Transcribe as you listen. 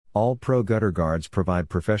All Pro Gutter Guards provide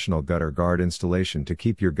professional gutter guard installation to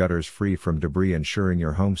keep your gutters free from debris, ensuring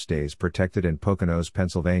your home stays protected in Poconos,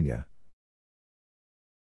 Pennsylvania.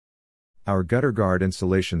 Our gutter guard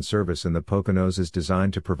installation service in the Poconos is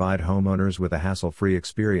designed to provide homeowners with a hassle-free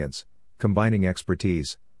experience, combining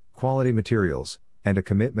expertise, quality materials, and a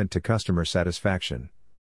commitment to customer satisfaction.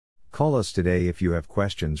 Call us today if you have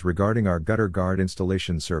questions regarding our gutter guard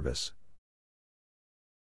installation service.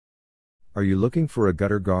 Are you looking for a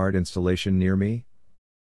gutter guard installation near me?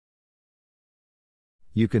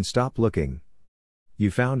 You can stop looking.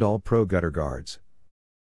 You found All Pro Gutter Guards.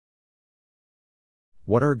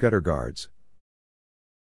 What are gutter guards?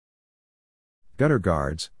 Gutter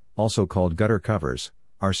guards, also called gutter covers,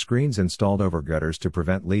 are screens installed over gutters to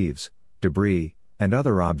prevent leaves, debris, and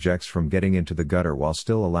other objects from getting into the gutter while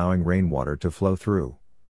still allowing rainwater to flow through.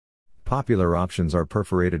 Popular options are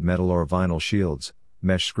perforated metal or vinyl shields,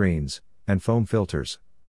 mesh screens, and foam filters.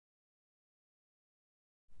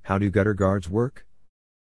 How do gutter guards work?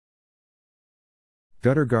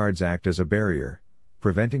 Gutter guards act as a barrier,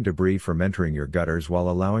 preventing debris from entering your gutters while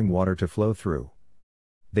allowing water to flow through.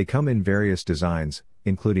 They come in various designs,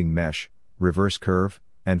 including mesh, reverse curve,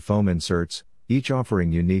 and foam inserts, each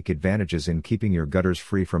offering unique advantages in keeping your gutters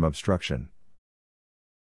free from obstruction.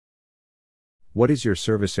 What is your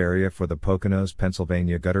service area for the Poconos,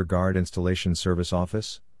 Pennsylvania Gutter Guard Installation Service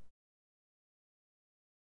Office?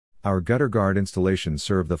 Our gutter guard installations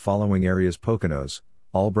serve the following areas: Poconos,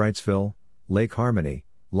 Albrightsville, Lake Harmony,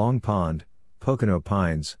 Long Pond, Pocono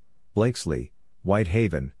Pines, Blakesley,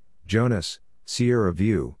 Whitehaven, Jonas, Sierra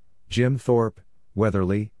View, Jim Thorpe,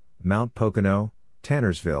 Weatherly, Mount Pocono,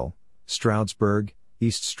 Tannersville, Stroudsburg,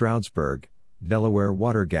 East Stroudsburg, Delaware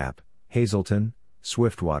Water Gap, Hazleton,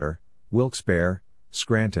 Swiftwater, Wilkes-Barre,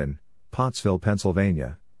 Scranton, Pottsville,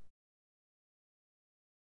 Pennsylvania.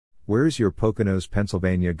 Where is your Poconos,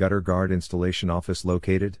 Pennsylvania Gutter Guard Installation Office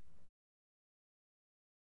located?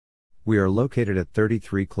 We are located at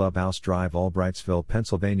 33 Clubhouse Drive, Albrightsville,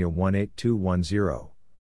 Pennsylvania 18210.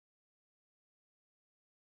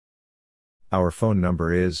 Our phone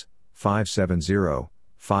number is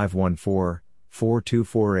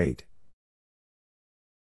 570-514-4248.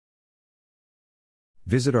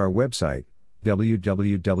 Visit our website,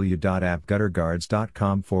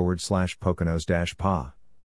 www.appgutterguards.com/Poconos-PA.